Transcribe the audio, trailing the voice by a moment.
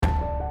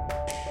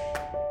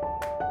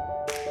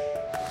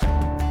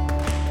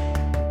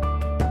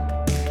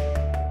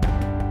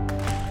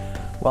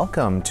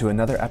Welcome to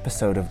another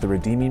episode of the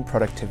Redeeming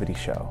Productivity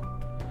Show.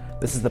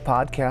 This is the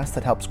podcast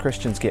that helps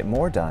Christians get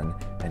more done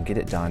and get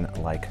it done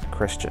like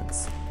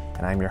Christians.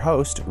 And I'm your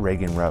host,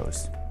 Reagan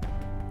Rose.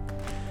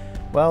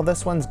 Well,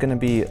 this one's going to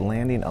be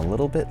landing a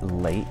little bit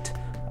late,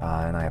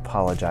 and I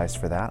apologize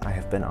for that. I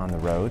have been on the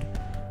road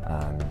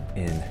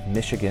in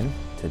Michigan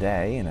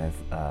today, and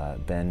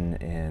I've been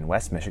in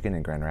West Michigan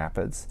in Grand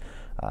Rapids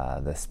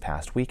this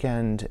past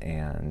weekend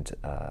and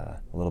a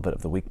little bit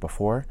of the week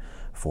before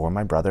for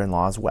my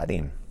brother-in-law's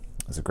wedding.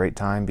 It was a great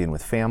time being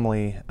with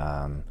family,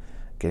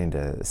 getting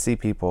to see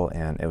people,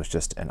 and it was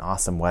just an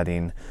awesome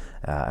wedding,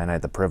 and I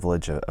had the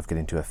privilege of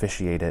getting to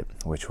officiate it,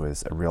 which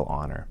was a real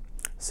honor.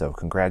 So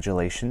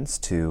congratulations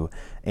to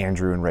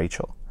Andrew and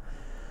Rachel.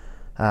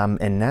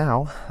 And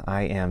now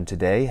I am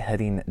today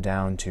heading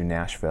down to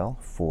Nashville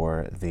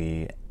for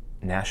the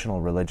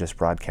National Religious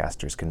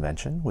Broadcasters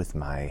Convention with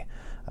my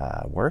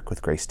work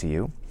with Grace to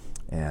You.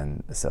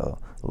 And so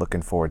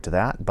looking forward to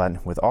that.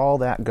 But with all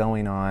that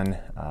going on,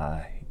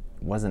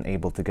 wasn't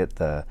able to get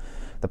the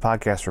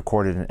podcast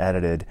recorded and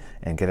edited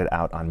and get it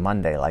out on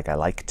Monday like I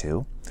like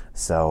to.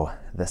 So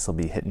this will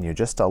be hitting you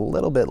just a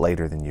little bit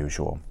later than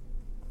usual.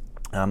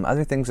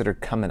 Other things that are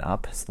coming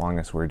up, as long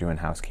as we're doing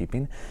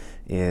housekeeping,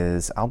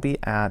 is I'll be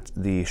at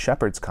the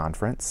Shepherds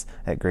Conference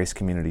at Grace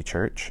Community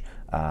Church.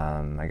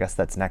 I guess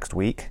that's next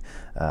week.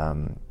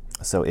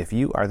 So if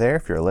you are there,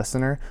 if you're a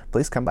listener,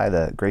 please come by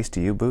the Grace to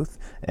You booth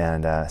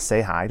and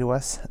say hi to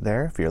us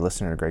there if you're a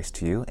listener to Grace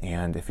to You.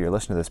 And if you're a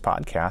listener to this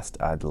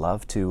podcast, I'd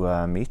love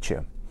to meet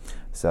you.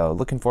 So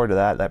looking forward to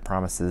that. That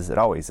promises, it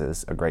always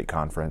is, a great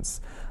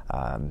conference.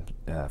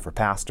 For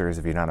pastors,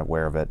 if you're not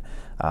aware of it,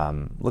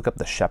 look up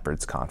the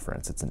Shepherds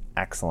Conference. It's an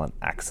excellent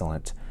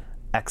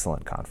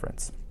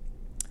conference.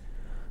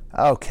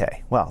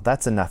 Okay, well,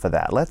 that's enough of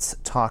that. Let's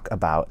talk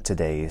about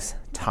today's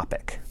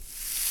topic.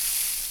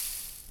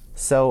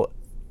 So,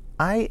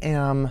 I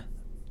am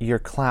your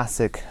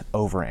classic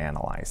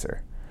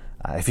overanalyzer.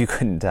 If you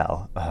couldn't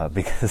tell,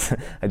 because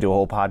I do a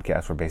whole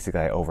podcast where basically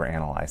I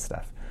overanalyze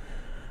stuff.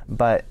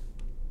 But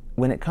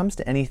when it comes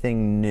to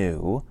anything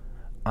new,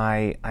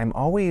 I'm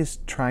always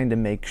trying to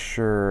make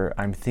sure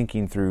I'm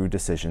thinking through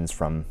decisions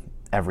from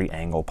every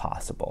angle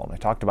possible. And I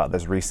talked about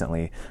this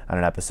recently on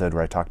an episode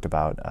where I talked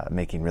about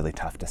making really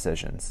tough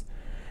decisions.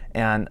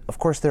 And of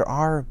course, there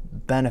are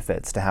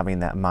benefits to having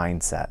that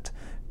mindset,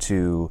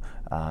 to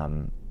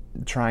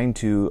trying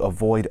to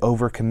avoid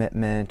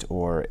overcommitment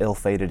or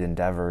ill-fated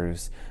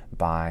endeavors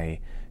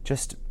by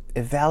just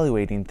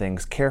evaluating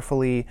things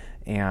carefully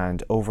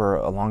and over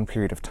a long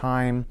period of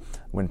time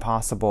when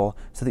possible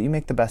so that you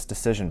make the best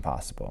decision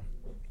possible.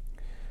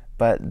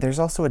 But there's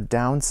also a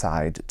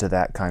downside to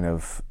that kind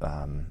of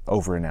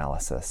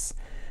overanalysis,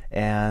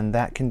 and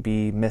that can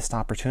be missed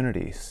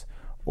opportunities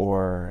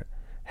or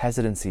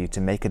hesitancy to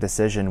make a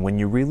decision when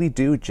you really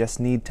do just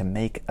need to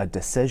make a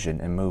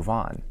decision and move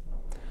on.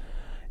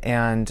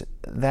 And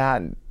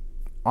that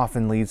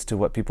often leads to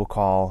what people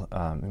call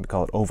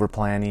it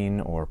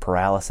over-planning or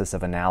paralysis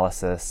of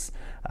analysis,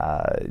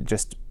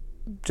 just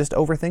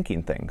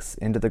overthinking things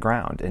into the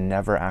ground and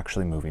never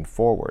actually moving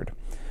forward.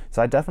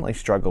 So I definitely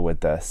struggle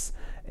with this,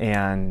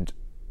 and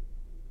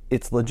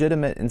it's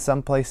legitimate in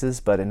some places,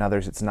 but in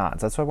others it's not.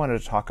 So that's what I wanted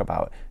to talk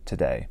about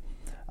today.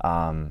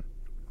 I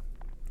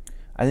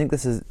think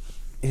this is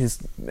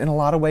in a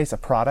lot of ways a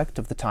product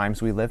of the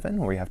times we live in,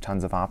 where we have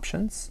tons of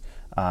options.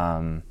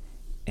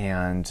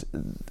 And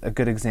a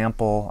good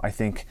example, I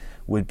think,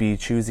 would be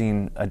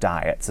choosing a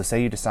diet. So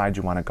say you decide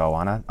you want to go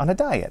on a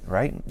diet,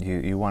 right?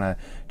 You want to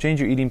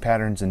change your eating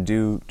patterns and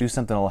do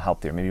something a little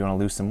healthier. Maybe you want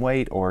to lose some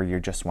weight, or you're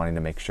just wanting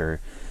to make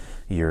sure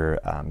you're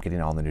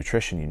getting all the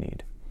nutrition you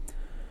need.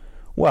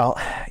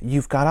 Well,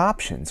 you've got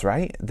options,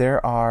 right?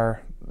 There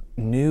are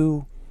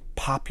new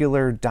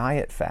popular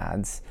diet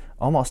fads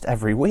almost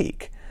every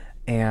week.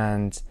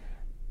 And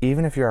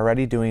even if you're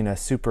already doing a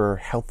super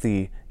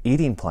healthy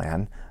eating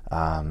plan,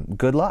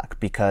 good luck,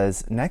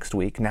 because next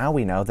week, now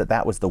we know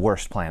that was the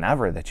worst plan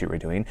ever that you were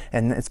doing,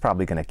 and it's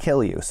probably going to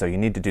kill you, so you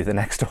need to do the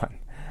next one.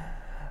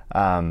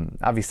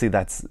 Obviously,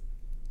 that's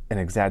an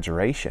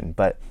exaggeration,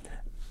 but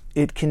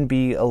it can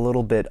be a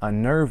little bit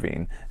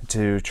unnerving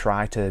to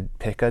try to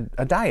pick a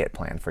diet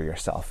plan for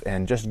yourself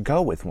and just go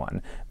with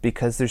one,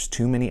 because there's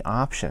too many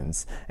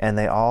options, and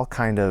they all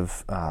kind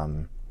of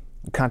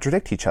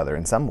contradict each other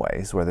in some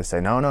ways, where they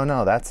say,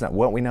 no, that's not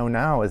what we know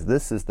now,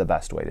 this is the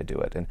best way to do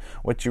it, and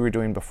what you were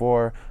doing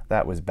before,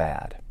 that was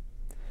bad.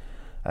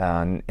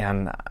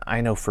 And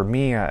I know for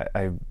me,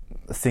 I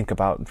think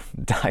about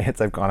diets.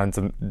 I've gone on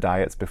some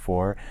diets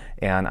before,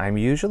 and I'm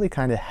usually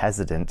kind of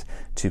hesitant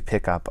to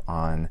pick up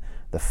on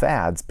the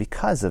fads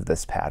because of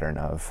this pattern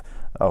of,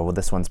 oh, well,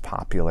 this one's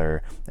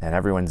popular and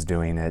everyone's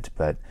doing it,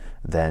 but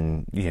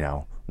then,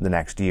 the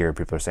next year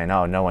people are saying,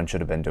 oh, no one should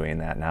have been doing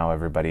that. Now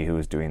everybody who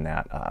is doing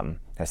that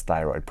has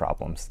thyroid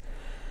problems.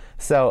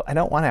 So I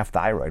don't want to have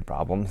thyroid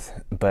problems,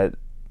 but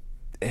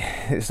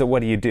so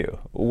what do you do?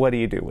 What do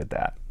you do with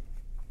that?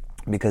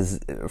 Because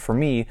for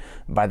me,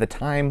 by the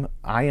time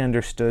I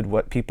understood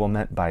what people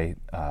meant by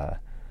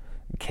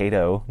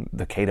keto,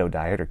 the keto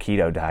diet or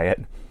keto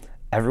diet,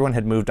 everyone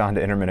had moved on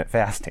to intermittent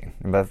fasting.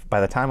 But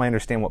by the time I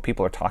understand what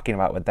people are talking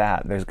about with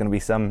that, there's going to be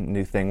some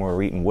new thing where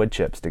we're eating wood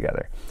chips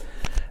together.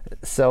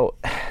 So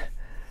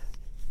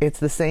it's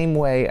the same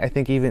way, I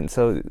think, even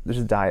so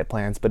there's diet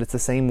plans, but it's the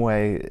same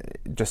way,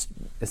 just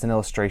as an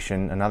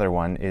illustration, another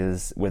one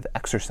is with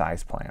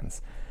exercise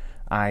plans.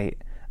 I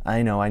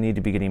know I need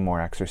to be getting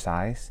more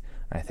exercise.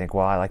 I think,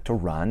 well, I like to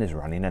run. Is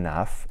running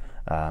enough?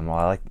 I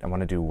want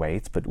to do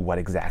weights, but what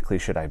exactly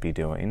should I be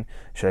doing?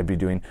 Should I be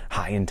doing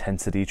high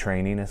intensity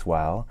training as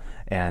well?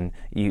 And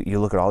you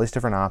look at all these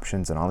different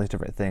options and all these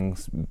different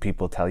things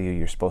people tell you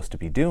you're supposed to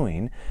be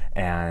doing,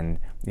 and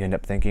you end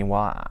up thinking,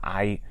 well,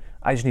 I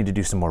just need to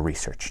do some more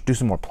research, do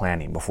some more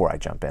planning before I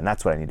jump in.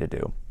 That's what I need to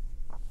do.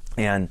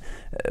 And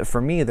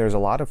for me, there's a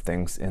lot of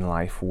things in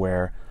life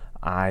where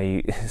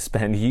I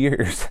spend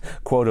years,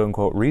 quote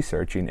unquote,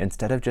 researching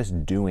instead of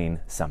just doing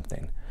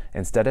something.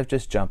 Instead of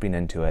just jumping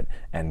into it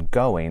and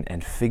going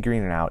and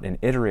figuring it out and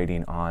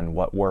iterating on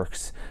what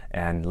works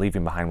and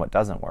leaving behind what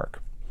doesn't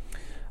work.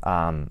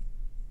 And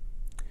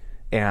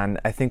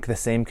I think the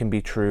same can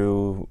be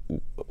true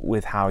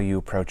with how you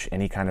approach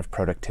any kind of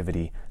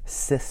productivity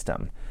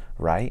system,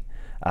 right?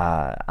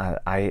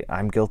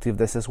 I'm guilty of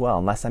this as well.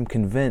 Unless I'm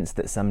convinced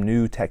that some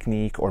new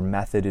technique or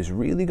method is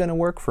really going to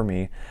work for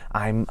me,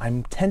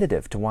 I'm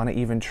tentative to want to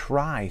even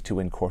try to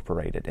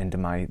incorporate it into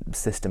my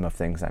system of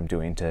things I'm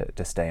doing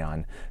to stay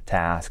on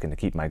task and to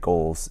keep my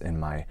goals in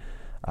my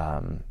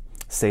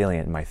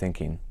salient in my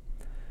thinking.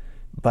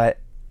 But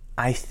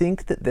I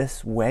think that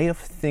this way of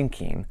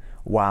thinking,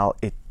 while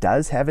it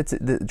does have its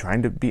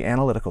trying to be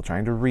analytical,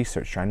 trying to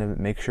research, trying to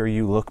make sure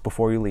you look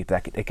before you leap,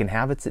 that it can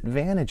have its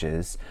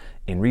advantages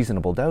in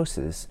reasonable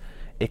doses,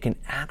 it can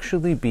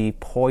actually be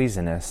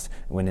poisonous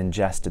when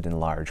ingested in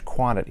large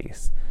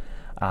quantities.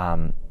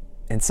 And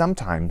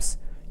sometimes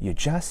you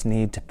just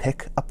need to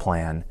pick a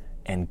plan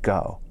and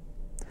go.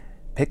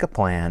 Pick a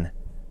plan,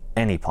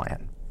 any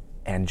plan,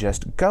 and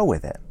just go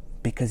with it,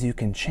 because you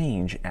can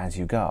change as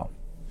you go.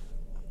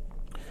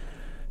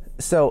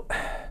 So,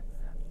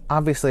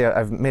 obviously,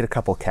 I've made a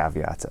couple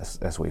caveats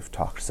as we've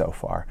talked so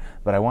far,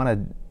 but I want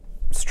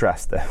to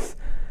stress this.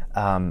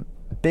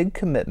 Big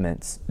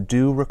commitments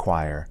do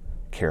require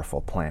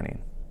careful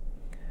planning.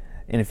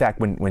 And in fact,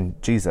 when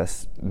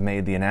Jesus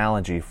made the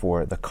analogy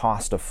for the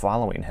cost of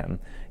following him,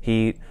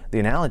 the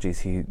analogies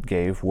he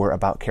gave were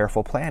about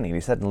careful planning. He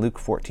said in Luke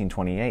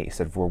 14:28, he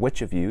said, "For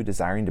which of you,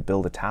 desiring to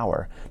build a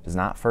tower, does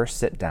not first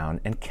sit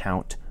down and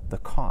count the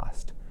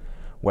cost,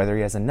 whether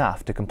he has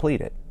enough to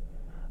complete it?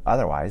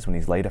 Otherwise, when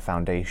he's laid a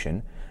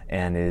foundation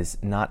and is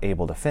not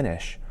able to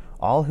finish,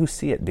 all who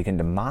see it begin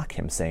to mock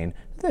him, saying,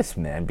 'This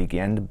man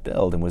began to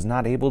build and was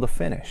not able to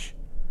finish.'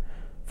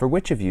 For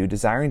which of you,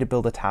 desiring to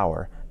build a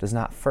tower, does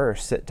not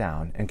first sit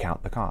down and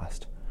count the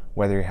cost,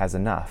 whether he has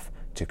enough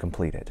to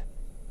complete it?"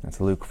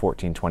 That's Luke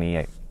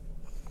 14:28.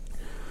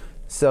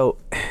 So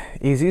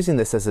he's using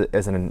this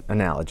as an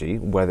analogy,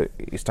 whether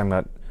he's talking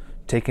about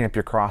taking up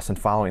your cross and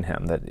following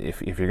him, that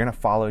if you're going to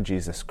follow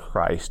Jesus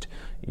Christ,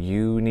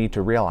 you need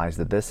to realize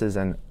that this is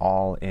an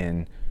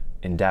all-in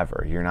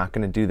endeavor. You're not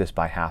going to do this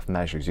by half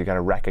measures. You got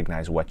to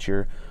recognize what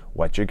you're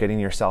getting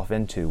yourself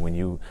into when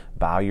you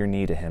bow your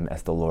knee to him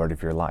as the Lord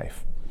of your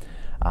life.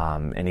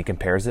 And he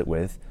compares it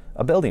with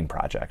a building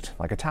project,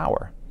 like a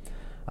tower.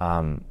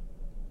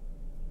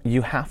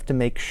 You have to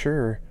make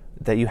sure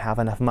that you have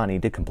enough money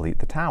to complete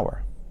the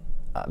tower.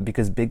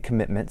 Because big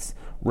commitments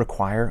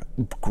require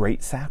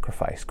great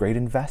sacrifice, great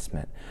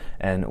investment.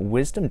 And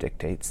wisdom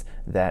dictates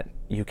that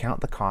you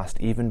count the cost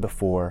even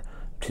before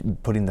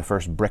putting the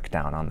first brick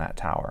down on that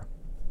tower.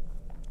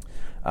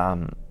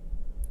 And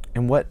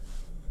what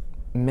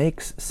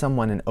makes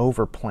someone an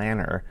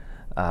over-planner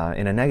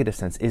in a negative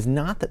sense is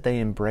not that they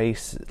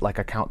embrace like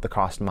a count the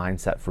cost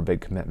mindset for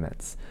big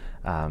commitments,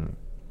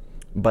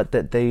 but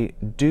that they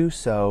do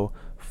so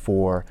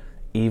for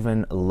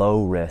even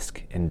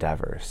low-risk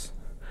endeavors.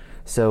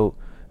 So,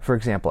 for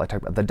example, I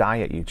talked about the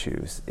diet you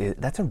choose.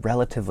 That's a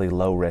relatively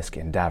low-risk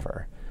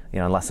endeavor,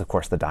 unless, of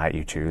course, the diet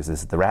you choose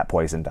is the rat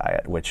poison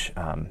diet, which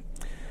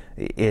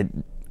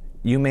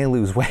you may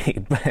lose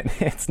weight,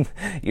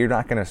 but you're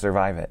not going to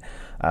survive it.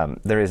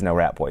 There is no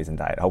rat poison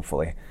diet,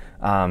 hopefully.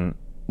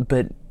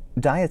 But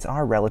diets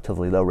are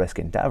relatively low-risk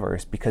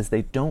endeavors because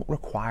they don't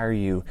require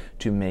you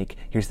to make,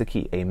 here's the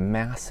key, a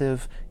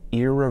massive,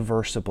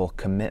 irreversible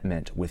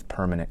commitment with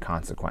permanent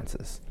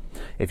consequences.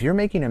 If you're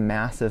making a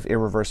massive,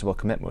 irreversible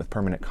commitment with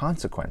permanent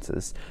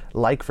consequences,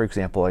 like, for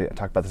example, I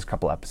talked about this a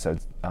couple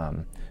episodes,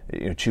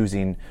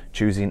 choosing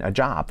a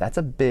job, that's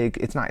a big,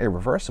 it's not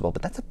irreversible,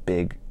 but that's a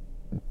big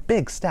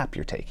step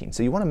you're taking.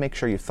 So you want to make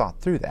sure you've thought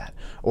through that.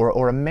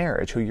 Or a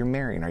marriage, who you're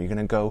marrying. Are you going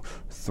to go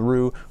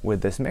through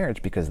with this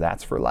marriage because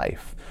that's for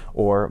life?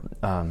 Or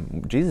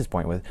Jesus'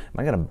 point with, am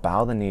I going to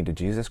bow the knee to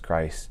Jesus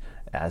Christ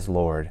as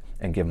Lord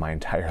and give my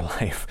entire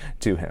life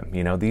to him?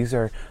 These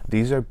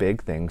are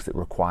big things that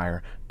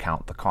require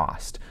count the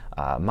cost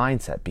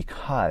mindset,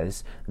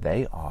 because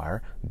they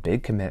are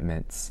big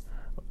commitments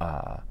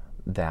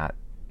that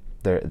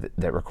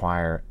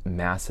require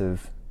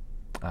massive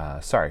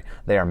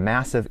they are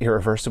massive,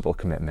 irreversible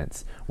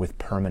commitments with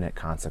permanent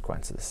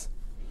consequences.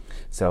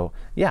 So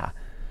yeah,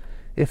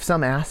 if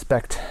some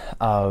aspect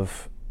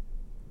of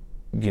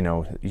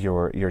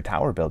your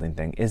tower building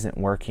thing isn't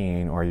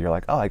working, or you're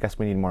like, oh, I guess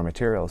we need more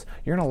materials,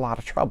 you're in a lot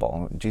of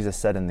trouble. Jesus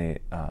said in the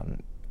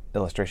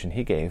illustration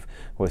he gave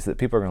was that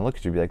people are going to look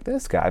at you and be like,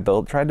 this guy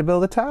tried to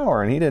build a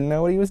tower and he didn't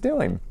know what he was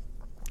doing.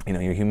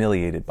 You're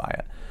humiliated by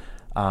it.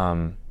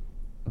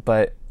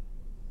 But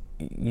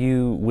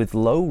you, with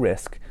low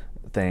risk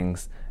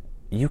things,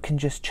 you can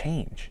just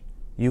change.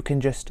 You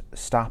can just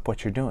stop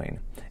what you're doing.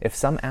 If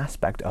some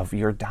aspect of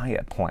your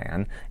diet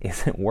plan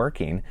isn't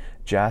working,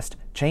 just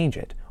change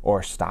it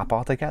or stop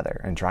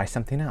altogether and try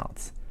something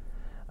else.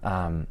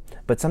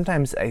 But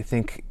sometimes I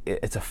think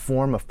it's a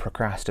form of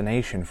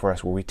procrastination for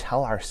us, where we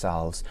tell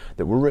ourselves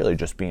that we're really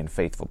just being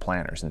faithful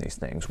planners in these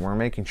things. We're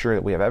making sure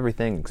that we have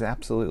everything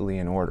absolutely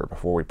in order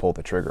before we pull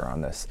the trigger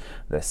on this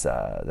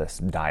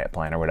diet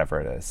plan or whatever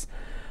it is.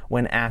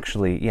 When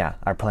actually, yeah,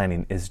 our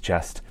planning is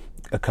just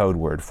a code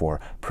word for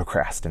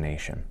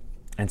procrastination.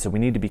 And so we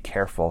need to be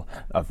careful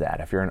of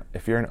that. If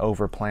you're an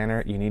over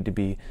planner, you need to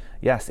be,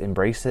 yes,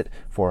 embrace it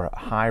for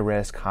high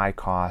risk, high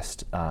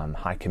cost,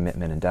 high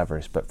commitment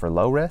endeavors. But for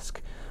low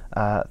risk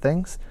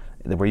things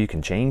where you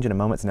can change at a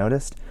moment's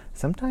notice,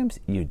 sometimes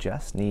you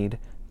just need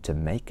to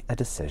make a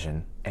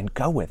decision and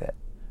go with it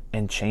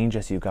and change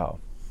as you go.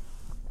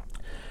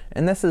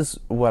 And this is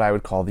what I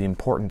would call the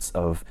importance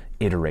of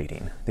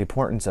iterating.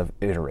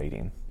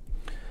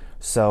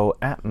 So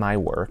at my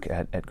work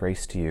at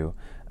Grace to You,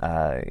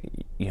 I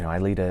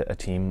lead a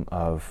team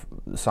of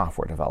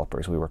software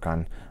developers. We work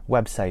on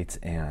websites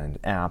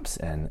and apps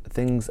and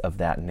things of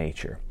that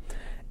nature.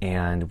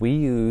 And we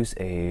use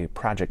a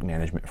project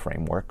management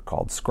framework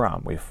called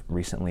Scrum. We've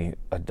recently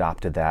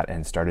adopted that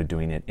and started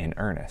doing it in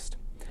earnest.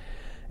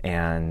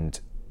 And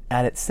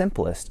at its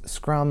simplest,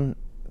 Scrum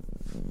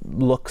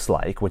looks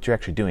like, what you're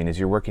actually doing is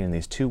you're working in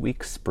these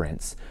 2-week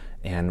sprints.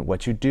 And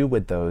what you do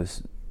with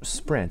those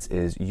sprints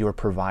is you're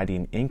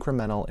providing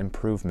incremental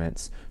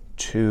improvements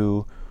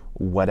to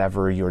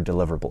whatever your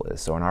deliverable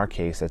is. So in our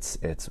case, it's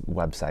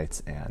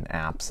websites and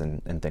apps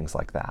and things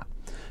like that.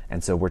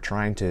 And so we're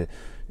trying to,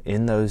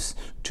 in those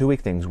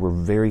 2-week things, we're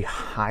very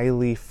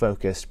highly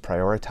focused,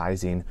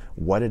 prioritizing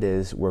what it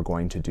is we're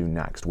going to do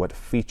next. What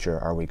feature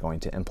are we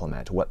going to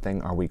implement? What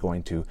thing are we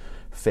going to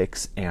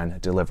fix and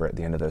deliver at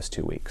the end of those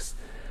 2 weeks?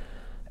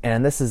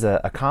 And this is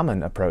a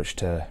common approach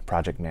to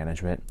project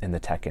management in the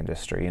tech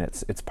industry, and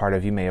it's part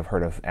of, you may have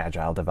heard of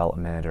agile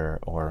development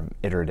or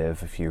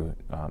iterative if you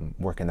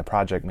work in the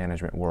project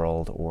management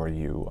world, or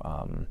you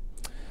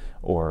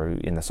or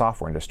in the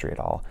software industry at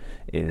all.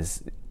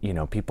 Is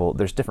people,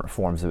 there's different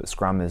forms of it.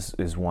 Scrum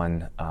is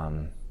one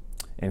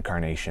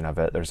incarnation of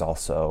it. There's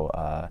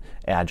also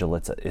Agile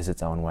is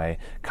its own way.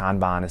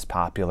 Kanban is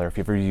popular. If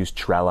you ever use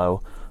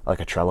Trello, like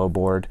a Trello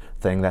board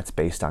thing, that's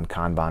based on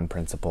Kanban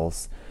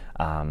principles.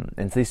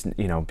 And these,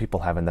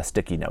 people having the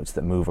sticky notes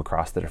that move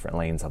across the different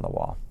lanes on the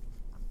wall.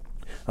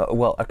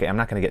 Okay, I'm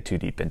not going to get too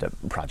deep into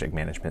project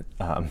management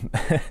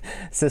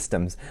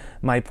systems.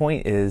 My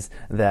point is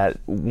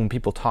that when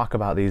people talk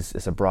about these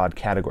as a broad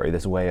category,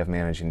 this way of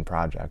managing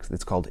projects,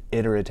 it's called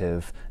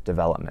iterative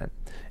development.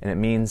 And it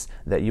means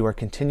that you are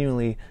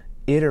continually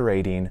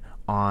iterating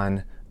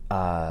on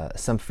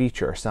some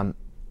feature, some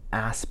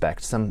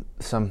aspect,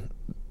 some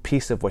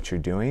piece of what you're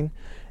doing,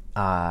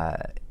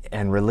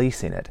 and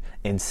releasing it.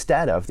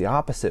 Instead of, the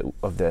opposite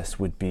of this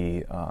would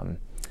be,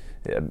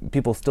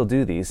 people still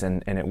do these,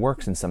 and it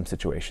works in some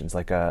situations,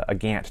 like a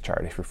Gantt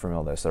chart, if you're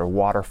familiar with this, or a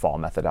waterfall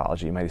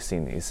methodology. You might have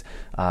seen these,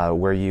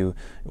 where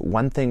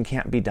one thing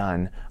can't be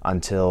done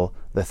until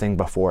the thing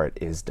before it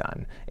is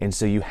done. And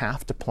so you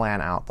have to plan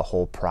out the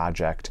whole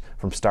project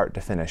from start to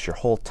finish, your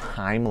whole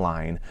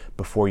timeline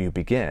before you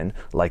begin.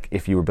 Like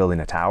if you were building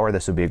a tower,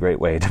 this would be a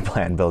great way to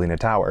plan building a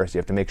tower. So you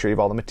have to make sure you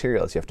have all the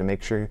materials. You have to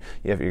make sure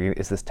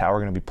is this tower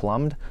going to be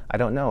plumbed? I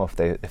don't know if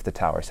the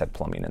towers had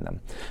plumbing in them,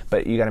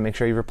 but you got to make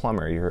sure you have a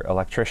plumber, your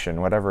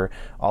electrician, whatever.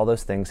 All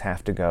those things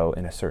have to go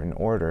in a certain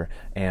order.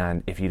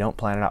 And if you don't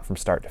plan it out from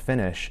start to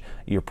finish,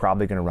 you're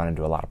probably going to run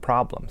into a lot of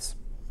problems.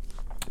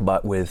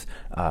 But with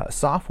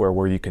software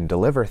where you can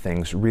deliver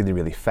things really,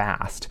 really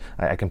fast,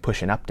 I can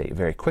push an update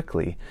very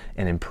quickly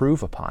and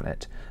improve upon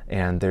it.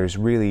 And there's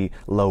really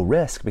low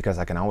risk because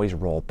I can always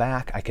roll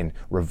back. I can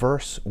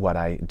reverse what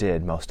I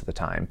did most of the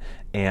time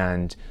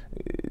and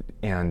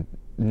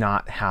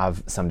not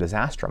have some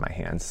disaster on my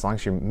hands. As long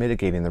as you're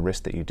mitigating the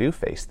risk that you do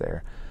face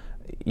there,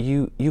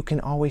 you can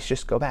always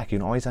just go back. You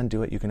can always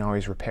undo it. You can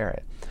always repair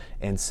it.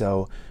 And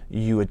so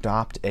you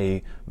adopt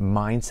a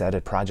mindset,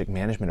 a project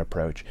management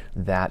approach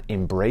that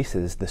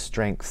embraces the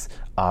strengths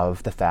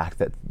of the fact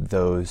that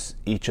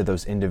each of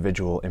those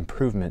individual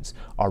improvements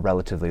are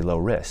relatively low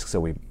risk.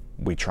 So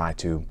we try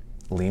to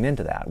lean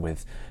into that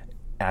with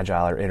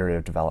agile or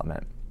iterative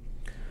development.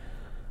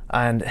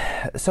 And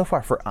so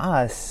far for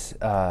us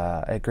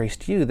at Grace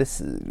to You,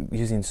 this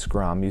using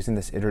Scrum, using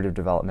this iterative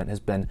development has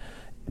been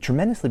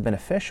tremendously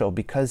beneficial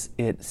because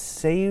it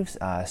saves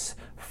us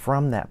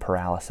from that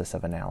paralysis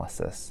of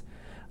analysis.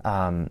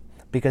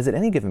 Because at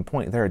any given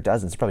point, there are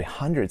dozens, probably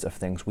hundreds of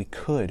things we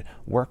could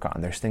work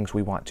on. There's things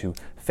we want to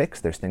fix.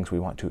 There's things we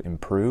want to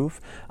improve.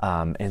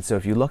 And so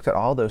if you looked at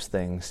all those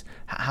things,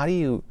 how do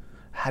you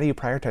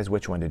prioritize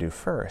which one to do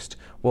first?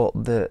 Well,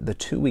 the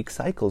 2-week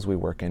cycles we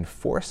work in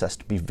force us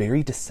to be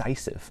very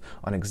decisive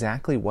on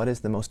exactly what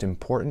is the most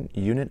important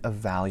unit of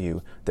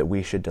value that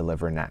we should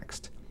deliver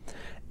next.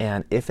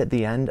 And if at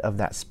the end of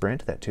that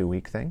sprint, that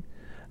 2-week thing,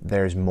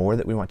 there's more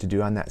that we want to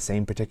do on that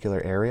same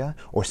particular area,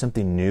 or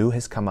something new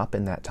has come up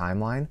in that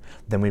timeline,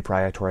 then we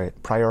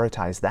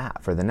prioritize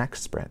that for the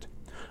next sprint.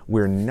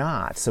 We're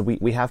not, so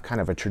we have kind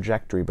of a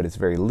trajectory, but it's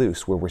very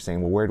loose, where we're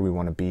saying, well, where do we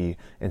want to be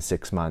in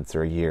 6 months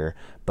or a year?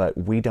 But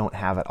we don't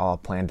have it all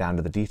planned down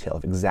to the detail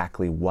of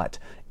exactly what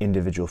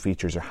individual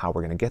features or how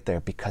we're going to get there,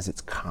 because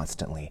it's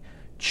constantly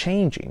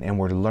changing, and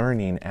we're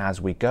learning as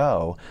we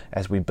go.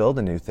 As we build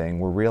a new thing,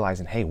 we're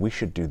realizing, hey, we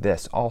should do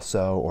this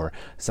also, or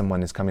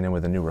someone is coming in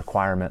with a new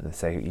requirement that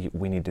say,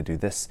 we need to do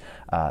this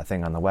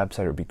thing on the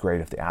website. It would be great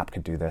if the app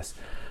could do this,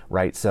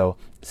 right? So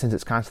since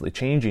it's constantly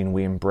changing,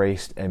 we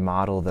embraced a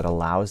model that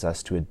allows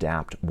us to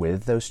adapt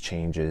with those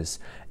changes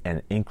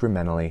and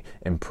incrementally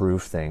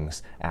improve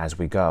things as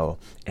we go,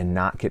 and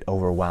not get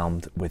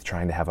overwhelmed with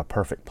trying to have a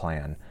perfect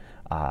plan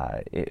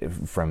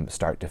from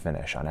start to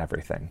finish on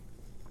everything.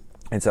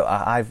 And so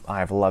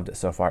I've loved it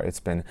so far.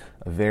 It's been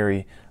a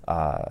very,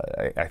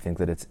 I think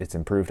that it's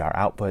improved our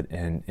output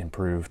and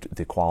improved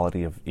the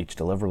quality of each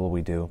deliverable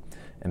we do,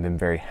 and been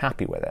very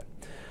happy with it.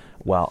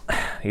 Well,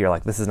 you're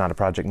like, this is not a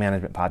project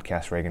management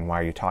podcast, Reagan.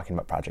 Why are you talking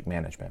about project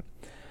management?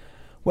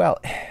 Well,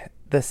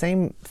 the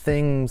same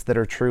things that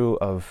are true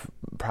of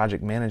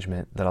project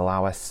management that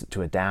allow us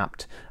to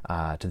adapt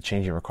to the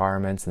changing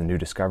requirements and the new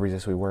discoveries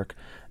as we work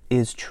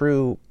is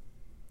true.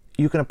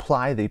 You can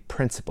apply the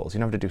principles. You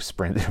don't have to do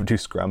sprint, you don't have to do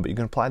scrum, but you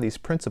can apply these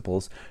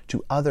principles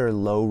to other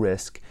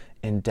low-risk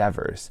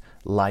endeavors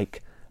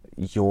like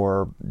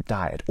your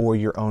diet or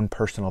your own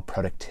personal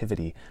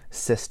productivity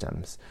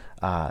systems.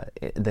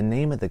 The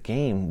name of the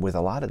game with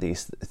a lot of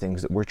these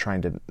things that we're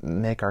trying to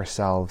make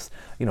ourselves,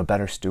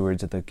 better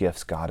stewards of the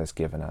gifts God has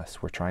given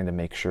us. We're trying to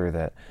make sure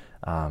that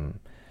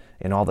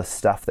in all the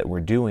stuff that we're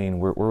doing,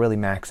 we're really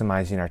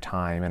maximizing our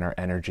time and our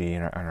energy,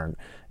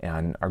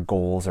 and our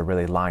goals are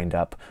really lined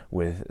up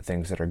with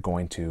things that are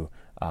going to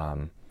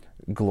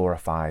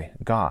glorify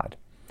God.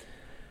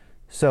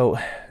 So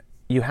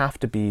you have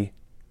to be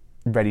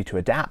ready to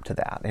adapt to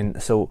that.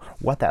 And so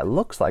what that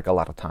looks like a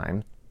lot of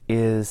time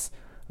is,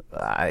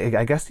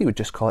 I guess you would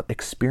just call it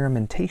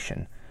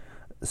experimentation.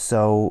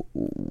 So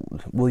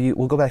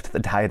we'll go back to the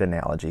diet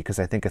analogy, because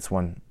I think it's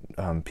one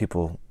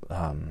people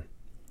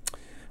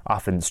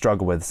often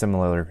struggle with,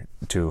 similar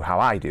to how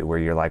I do, where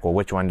you're like, well,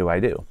 which one do I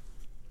do?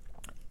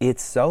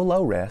 It's so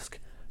low risk,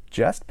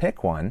 just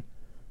pick one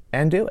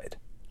and do it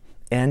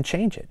and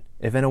change it.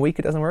 If in a week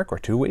it doesn't work, or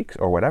 2 weeks,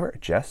 or whatever,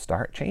 just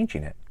start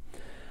changing it.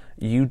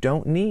 You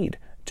don't need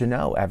to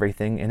know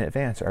everything in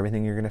advance or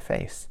everything you're going to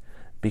face,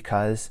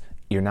 because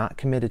you're not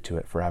committed to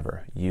it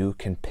forever. You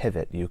can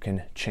pivot, you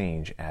can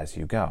change as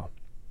you go.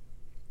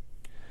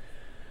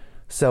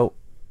 So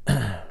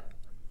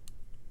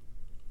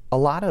a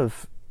lot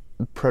of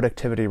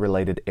productivity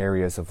related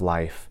areas of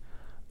life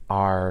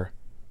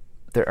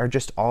there are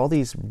just all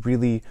these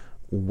really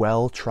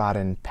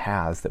well-trodden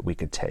paths that we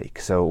could take.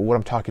 So what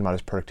I'm talking about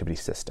is productivity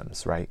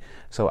systems, right?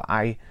 So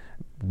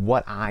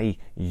what I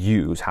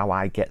use, how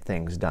I get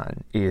things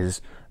done,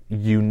 is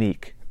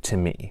unique to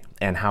me.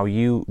 And how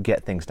you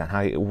get things done,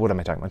 what am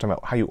I talking about? I'm talking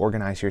about how you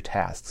organize your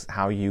tasks,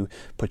 how you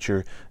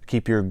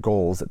keep your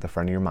goals at the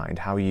front of your mind,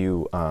 how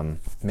you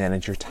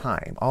manage your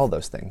time, all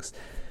those things.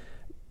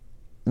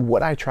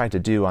 What I try to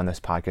do on this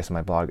podcast and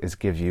my blog is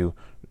give you,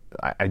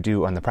 I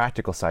do on the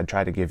practical side,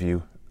 try to give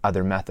you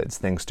other methods,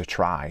 things to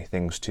try,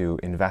 things to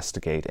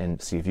investigate,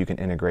 and see if you can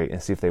integrate and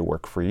see if they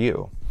work for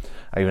you.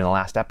 Even in the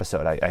last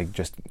episode, I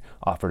just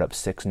offered up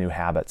 6 new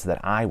habits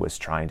that I was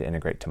trying to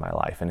integrate to my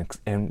life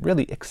and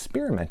really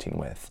experimenting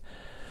with,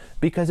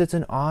 because it's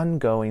an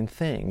ongoing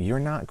thing.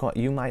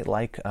 You might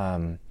like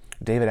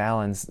David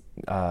Allen's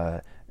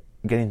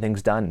getting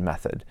things done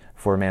method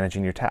for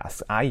managing your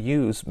tasks. I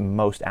use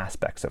most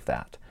aspects of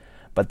that,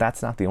 but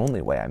that's not the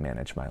only way I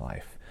manage my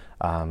life.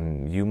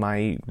 You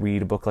might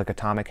read a book like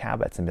Atomic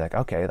Habits and be like,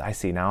 okay, I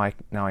see, now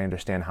I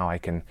understand how I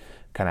can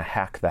kind of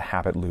hack the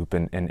habit loop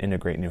and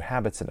integrate new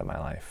habits into my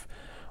life.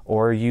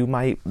 Or you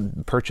might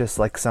purchase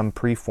like some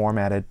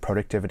pre-formatted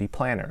productivity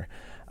planner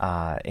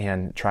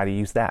and try to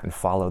use that and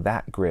follow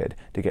that grid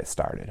to get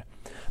started.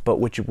 But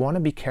what you want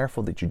to be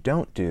careful that you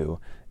don't do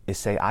is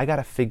say, I got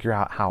to figure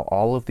out how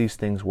all of these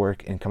things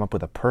work and come up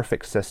with a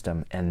perfect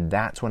system, and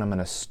that's when I'm going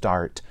to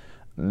start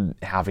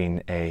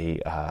having a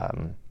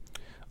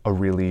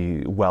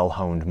really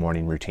well-honed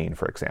morning routine,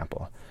 for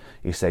example.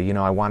 You say,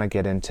 I want to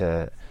get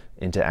into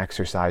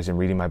exercise and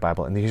reading my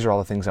Bible, and these are all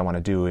the things I want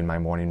to do in my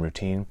morning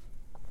routine,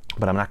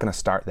 but I'm not going to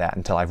start that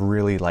until I've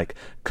really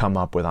come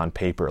up with on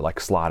paper,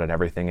 slotted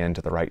everything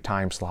into the right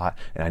time slot,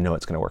 and I know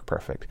it's going to work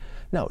perfect.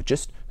 No,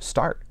 just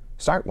start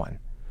one.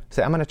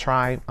 Say, I'm going to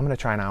try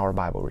an hour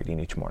Bible reading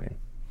each morning,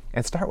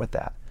 and start with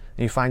that.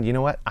 And you find, you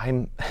know what,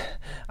 I'm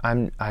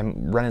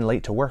running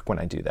late to work when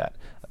I do that.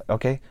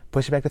 Okay,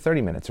 push it back to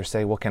 30 minutes, or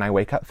say, well, can I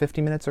wake up 50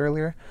 minutes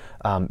earlier?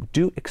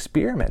 Do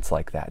experiments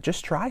like that.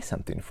 Just try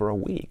something for a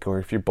week, or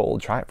if you're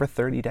bold, try it for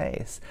 30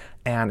 days.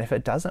 And if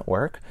it doesn't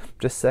work,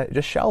 just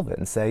shelve it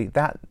and say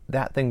that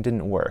thing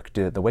didn't work.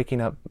 The waking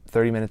up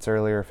 30 minutes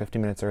earlier, 50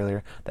 minutes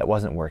earlier, that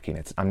wasn't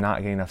working. I'm not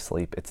getting enough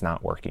sleep. It's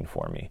not working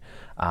for me.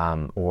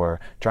 Or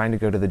trying to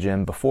go to the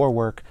gym before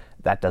work,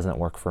 that doesn't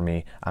work for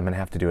me. I'm going to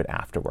have to do it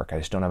after work. I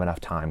just don't have enough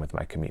time with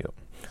my commute.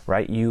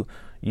 Right? You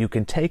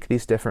can take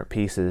these different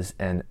pieces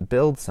and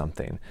build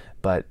something,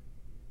 but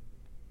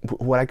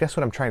what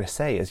I'm trying to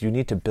say is you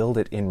need to build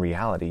it in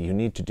reality. You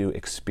need to do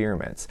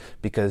experiments,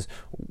 because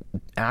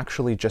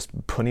actually just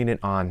putting it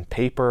on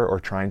paper or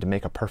trying to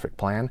make a perfect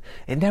plan,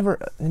 it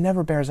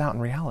never bears out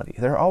in reality.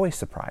 There are always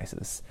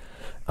surprises.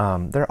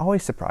 There are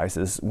always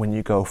surprises when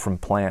you go from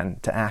plan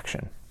to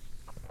action.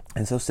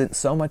 And so since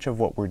so much of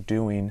what we're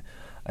doing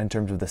in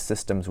terms of the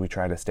systems we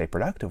try to stay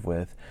productive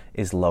with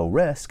is low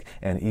risk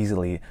and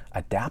easily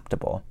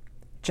adaptable,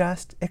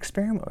 just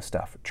experiment with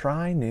stuff.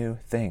 Try new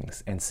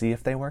things and see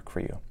if they work for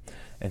you,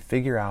 and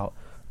figure out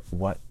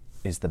what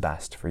is the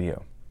best for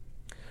you.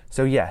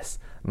 So yes,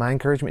 my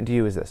encouragement to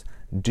you is this: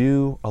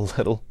 do a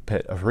little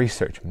bit of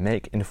research,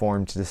 make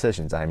informed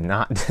decisions. I'm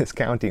not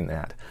discounting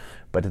that.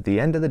 But at the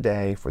end of the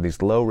day, for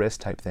these low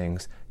risk type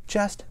things,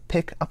 just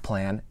pick a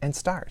plan and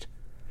start.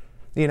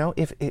 You know,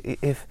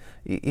 if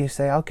you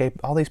say, okay,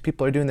 all these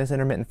people are doing this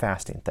intermittent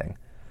fasting thing,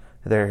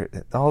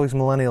 all these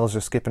millennials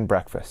are skipping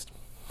breakfast.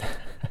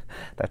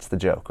 That's the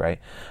joke, right?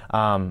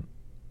 Then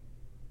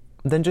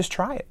just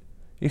try it.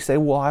 You say,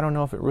 well, I don't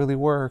know if it really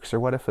works, or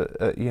what if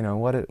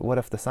what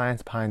if the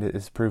science behind it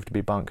is proved to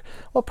be bunk?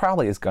 Well,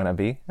 probably is gonna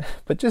be,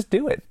 but just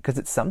do it, because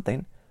it's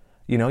something.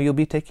 You know, you'll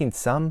be taking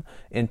some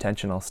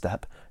intentional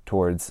step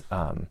towards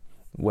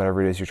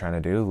whatever it is you're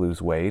trying to do,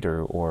 lose weight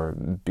or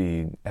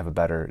have a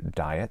better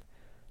diet.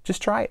 Just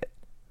try it.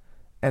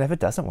 And if it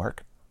doesn't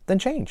work, then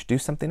change, do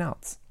something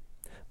else.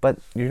 But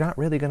you're not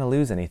really going to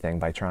lose anything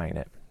by trying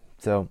it.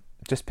 So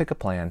just pick a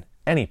plan,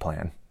 any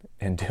plan,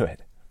 and do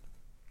it.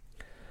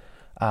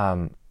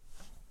 And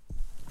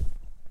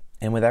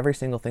with every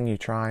single thing you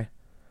try,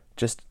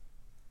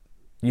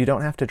 you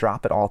don't have to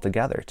drop it all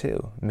together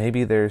too.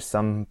 Maybe there's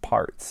some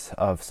parts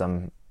of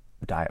some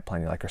diet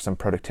plan you like, or some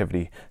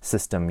productivity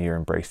system you're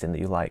embracing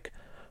that you like.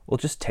 Well,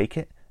 just take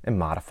it and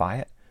modify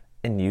it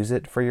and use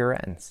it for your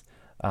ends.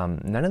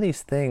 None of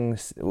these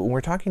things, when we're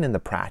talking in the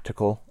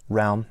practical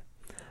realm,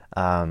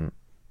 none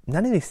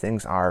of these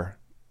things are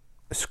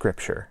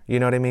scripture. You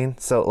know what I mean?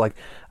 So like,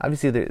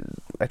 obviously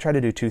I try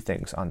to do two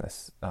things on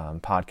this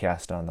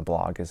podcast, on the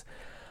blog, is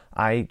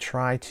I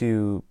try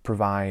to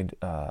provide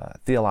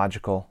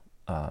theological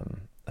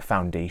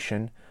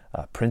foundation,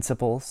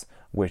 principles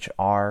which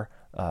are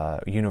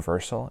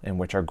universal and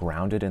which are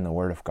grounded in the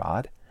Word of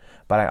God.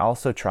 But I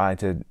also try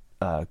to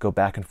go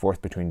back and forth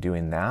between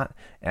doing that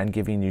and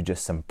giving you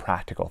just some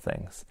practical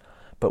things.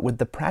 But with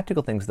the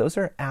practical things, those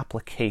are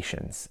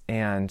applications.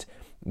 And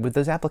with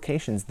those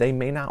applications, they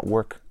may not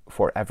work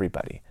for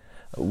everybody.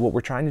 What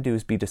we're trying to do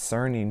is be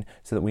discerning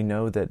so that we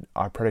know that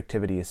our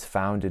productivity is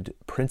founded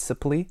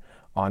principally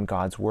on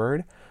God's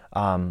Word.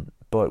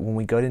 But when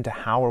we go into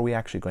how are we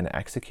actually going to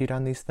execute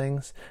on these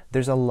things,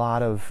 there's a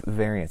lot of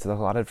variance. There's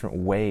a lot of different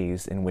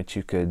ways in which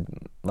you could,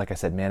 like I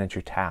said, manage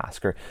your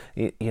task, or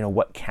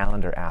what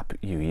calendar app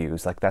you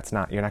use. Like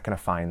you're not going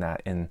to find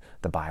that in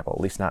the Bible,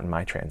 at least not in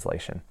my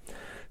translation.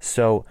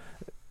 So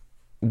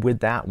with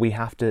that,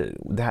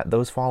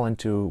 those fall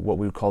into what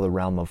we would call the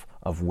realm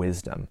of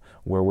wisdom,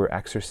 where we're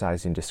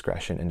exercising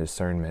discretion and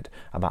discernment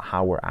about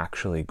how we're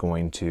actually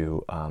going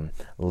to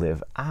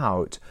live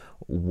out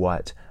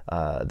what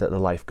the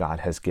life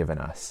God has given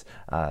us.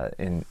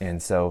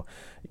 And so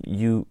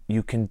you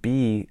can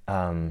be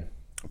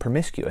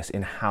promiscuous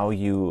in how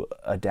you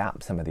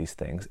adapt some of these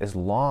things, as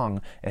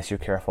long as you're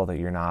careful that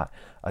you're not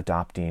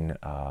adopting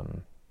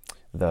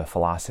the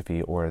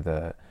philosophy or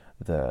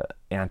the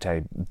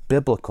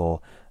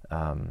anti-biblical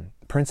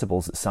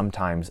principles that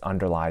sometimes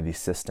underlie these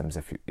systems.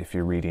 If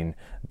you're reading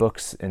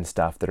books and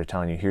stuff that are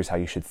telling you, here's how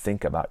you should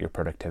think about your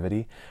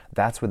productivity,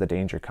 that's where the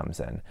danger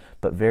comes in.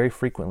 But very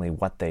frequently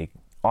what they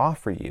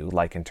offer you,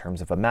 like in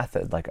terms of a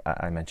method, like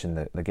I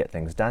mentioned the Get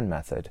Things Done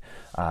method,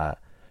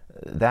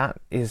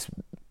 that is,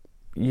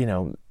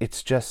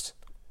 it's just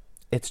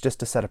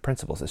a set of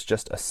principles. It's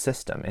just a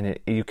system, and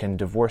you can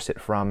divorce it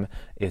from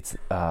its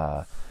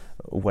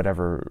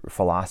whatever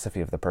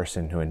philosophy of the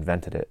person who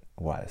invented it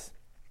was.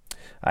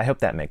 I hope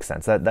that makes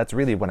sense. That's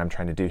really what I'm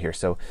trying to do here.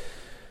 So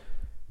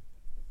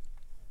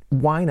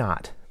why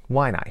not?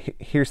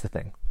 Here's the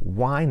thing.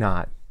 Why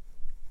not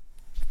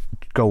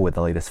go with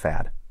the latest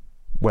fad?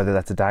 Whether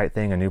that's a diet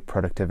thing, a new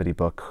productivity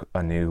book,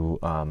 a new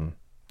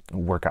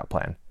workout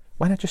plan.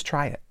 Why not just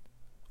try it?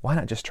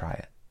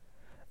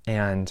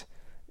 And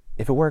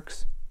if it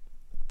works,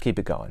 keep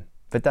it going.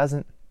 If it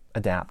doesn't,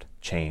 adapt,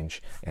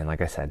 change, and like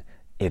I said,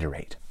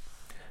 iterate.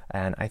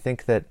 And I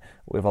think that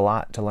we have a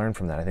lot to learn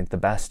from that. I think the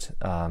best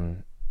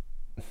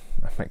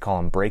might call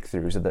them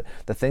breakthroughs, or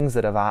the things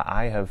that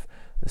I have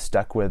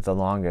stuck with the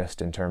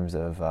longest in terms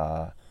of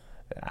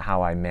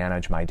how I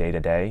manage my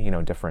day-to-day,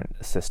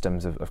 different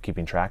systems of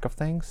keeping track of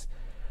things.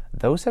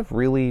 Those have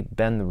really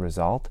been the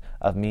result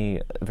of me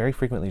very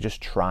frequently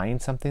just trying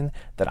something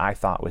that I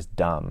thought was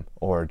dumb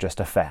or just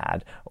a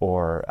fad,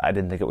 or I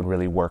didn't think it would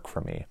really work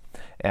for me.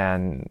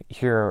 And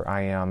here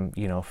I am,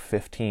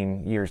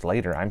 15 years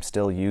later, I'm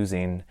still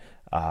using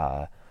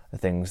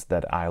things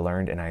that I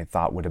learned and I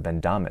thought would have been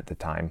dumb at the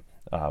time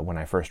when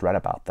I first read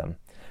about them.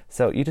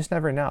 So you just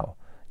never know.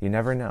 You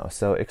never know.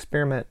 So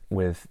experiment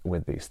with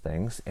these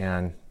things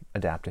and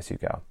adapt as you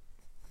go.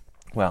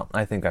 Well,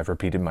 I think I've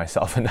repeated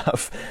myself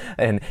enough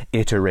and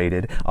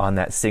iterated on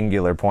that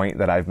singular point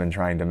that I've been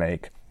trying to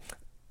make.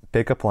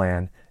 Pick a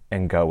plan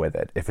and go with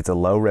it. If it's a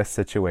low-risk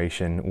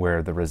situation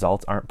where the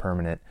results aren't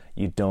permanent,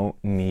 you don't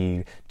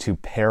need to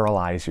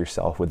paralyze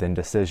yourself with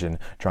indecision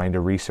trying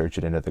to research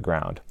it into the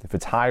ground. If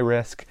it's high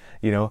risk,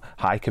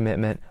 high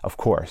commitment, of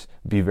course,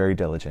 be very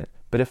diligent.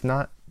 But if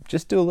not,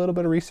 just do a little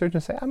bit of research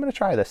and say, I'm going to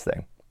try this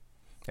thing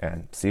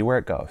and see where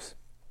it goes.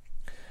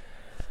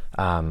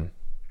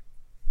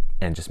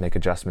 And just make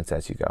adjustments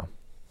as you go.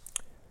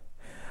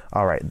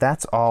 All right,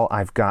 that's all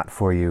I've got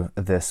for you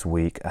this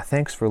week.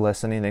 Thanks for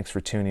listening. Thanks for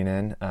tuning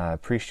in.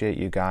 Appreciate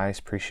you guys.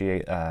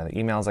 Appreciate the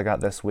emails I got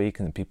this week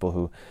and the people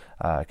who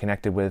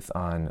connected with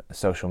on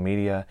social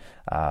media.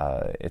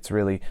 It's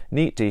really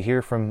neat to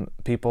hear from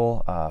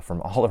people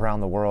from all around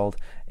the world,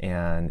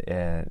 and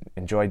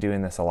enjoy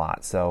doing this a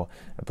lot. So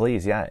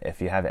please, if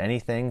you have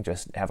anything,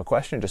 just have a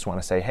question, just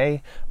want to say,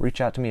 hey,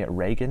 reach out to me at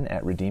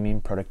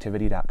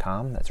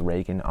Reagan@redeemingproductivity.com. That's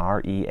Reagan,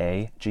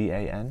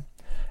 REAGAN.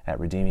 at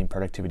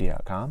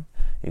redeemingproductivity.com.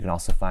 You can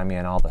also find me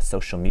on all the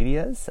social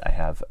medias. I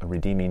have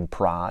Redeeming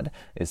Prod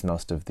is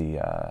most of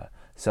the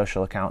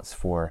social accounts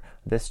for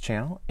this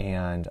channel,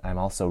 and I'm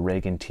also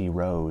Reagan T.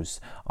 Rose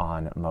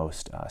on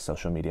most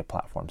social media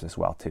platforms as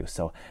well too.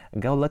 So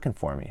go looking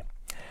for me.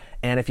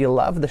 And if you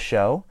love the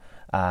show,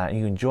 and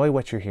you enjoy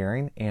what you're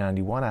hearing, and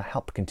you want to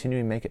help continue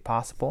to make it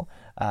possible,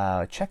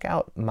 check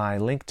out my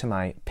link to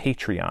my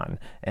Patreon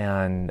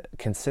and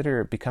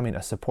consider becoming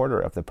a supporter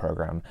of the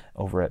program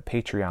over at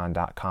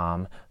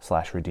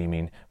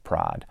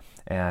patreon.com/redeemingprod.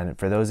 And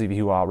for those of you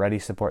who already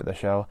support the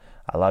show,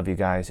 I love you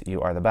guys. You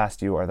are the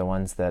best. You are the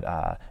ones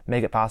that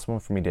make it possible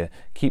for me to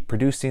keep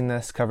producing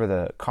this, cover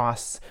the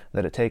costs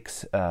that it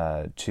takes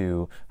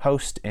to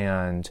host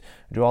and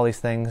do all these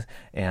things,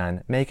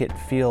 and make it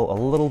feel a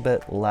little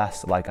bit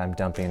less like I'm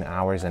dumping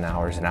hours and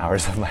hours and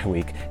hours of my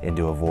week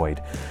into a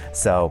void.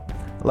 So,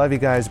 love you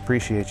guys,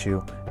 appreciate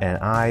you, and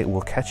I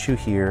will catch you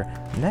here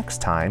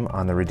next time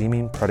on the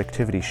Redeeming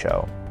Productivity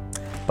Show.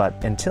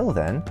 But until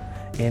then,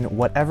 in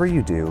whatever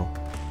you do,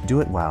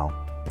 do it well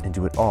and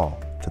do it all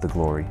to the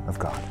glory of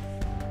God.